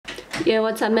Yeah,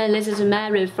 what's up, man? This is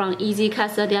Mary from Easy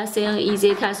Custody, saying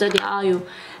Easy Custody Audio.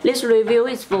 This review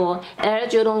is for Air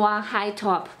Jordan 1 high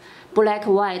top, black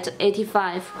white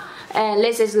 85, and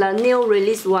this is the new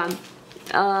release one,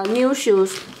 new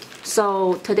shoes.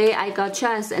 So today I got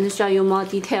chance and show you more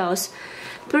details.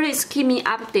 Please keep me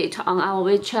updated on our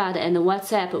WeChat and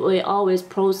WhatsApp. We always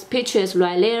post pictures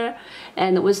right there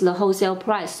and with the wholesale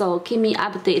price. So keep me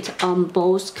updated on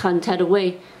both contact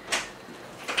way.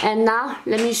 And now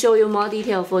let me show you more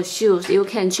detail for shoes. You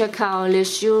can check out the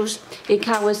shoes. It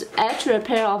comes with extra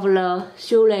pair of the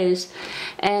shoelace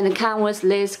and comes with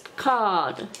this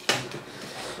card.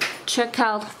 Check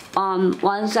out on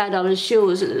one side of the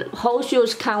shoes. Whole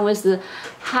shoes come with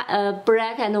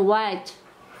black and white.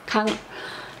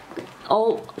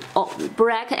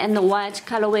 Black and white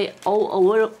colorway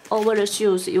all over the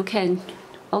shoes. You can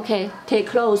take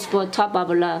close for top of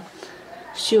the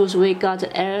shoes. We got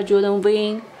Air Jordan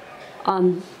Wing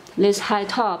on this high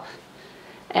top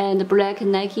and black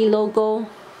Nike logo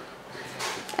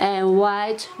and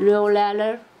white real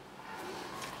leather.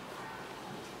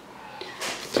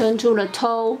 Turn to the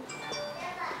toe.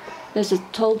 This is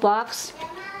toe box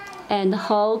and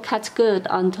hole cut good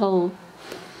on toe.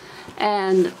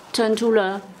 And turn to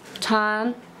the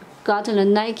tongue. Got the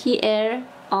Nike Air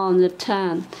on the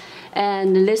tongue,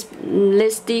 and this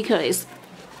sticker is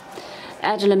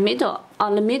at the middle,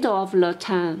 on the middle of the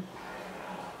tongue.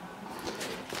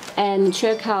 And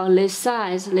check out this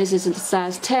size. This is the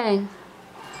size 10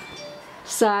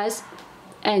 size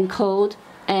and code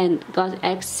and got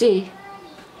XC.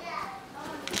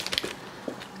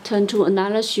 Turn to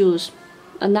another shoes,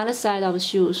 another side of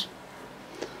shoes.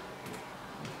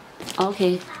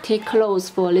 Okay, take close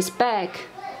for this bag.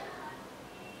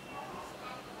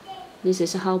 This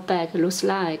is how bag looks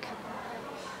like.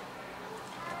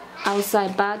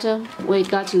 Outside button, we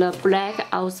got the black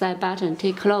outside button.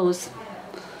 Take close.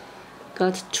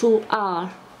 Got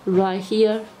 2R right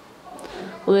here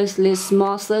with this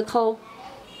small circle.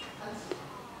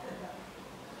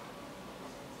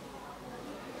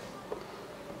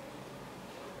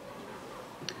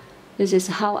 This is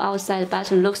how outside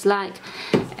button looks like.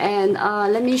 And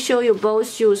let me show you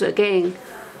both shoes again.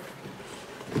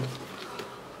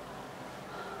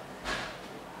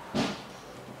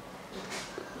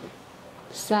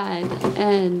 Side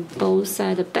and both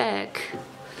side back.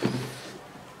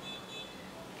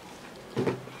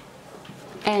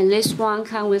 And this one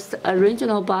comes with the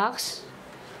original box.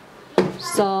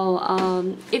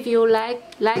 So if you like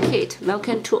it,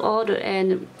 welcome to order,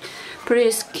 and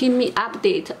please keep me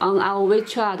updated on our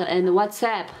WeChat and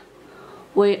WhatsApp.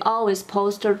 We always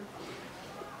post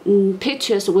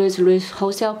pictures with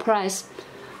wholesale price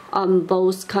on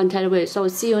both contact ways. So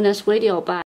see you next video. Bye.